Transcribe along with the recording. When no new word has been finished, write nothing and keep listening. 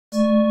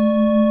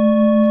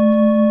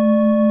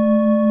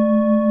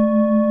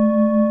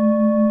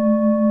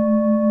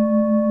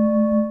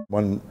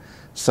one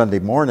Sunday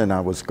morning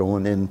I was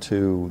going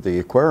into the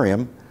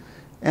aquarium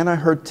and I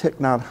heard Thich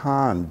Nhat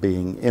Hanh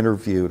being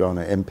interviewed on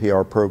an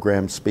NPR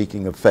program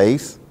speaking of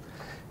faith.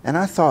 And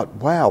I thought,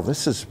 wow,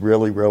 this is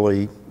really,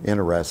 really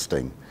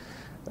interesting.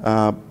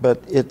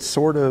 But it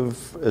sort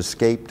of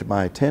escaped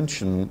my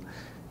attention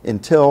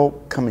until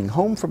coming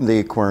home from the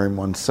aquarium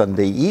one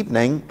Sunday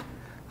evening,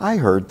 I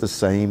heard the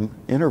same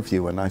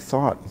interview and I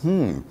thought,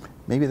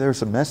 maybe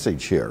there's a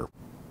message here.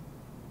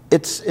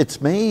 It's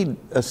made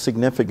a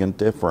significant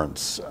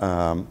difference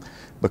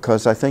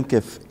because I think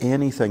if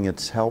anything,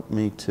 it's helped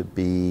me to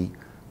be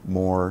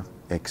more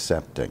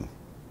accepting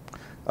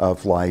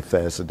of life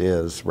as it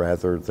is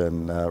rather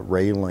than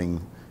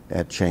railing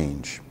at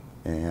change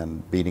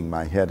and beating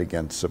my head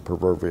against a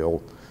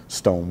proverbial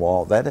stone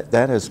wall.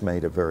 That has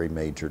made a very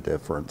major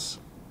difference.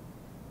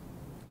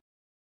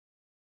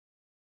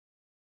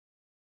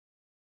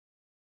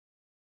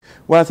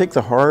 Well, I think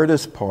the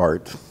hardest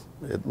part,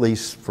 at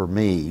least for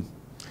me,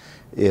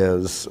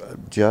 is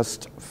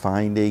just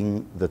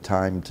finding the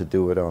time to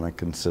do it on a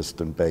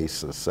consistent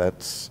basis.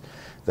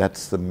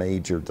 That's the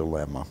major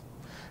dilemma.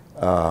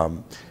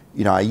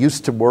 You know, I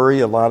used to worry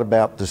a lot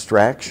about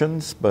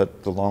distractions,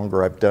 but the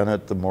longer I've done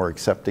it, the more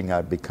accepting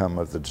I've become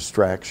of the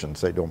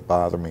distractions. They don't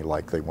bother me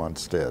like they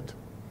once did.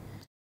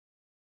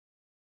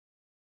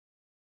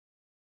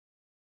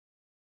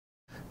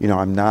 You know,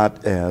 I'm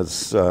not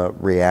as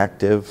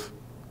reactive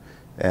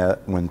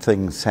when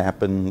things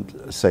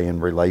happen, say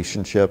in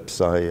relationships.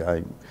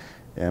 I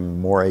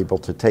am more able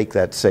to take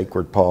that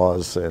sacred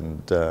pause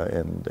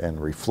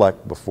and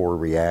reflect before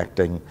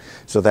reacting.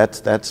 So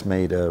that's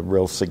made a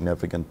real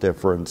significant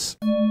difference.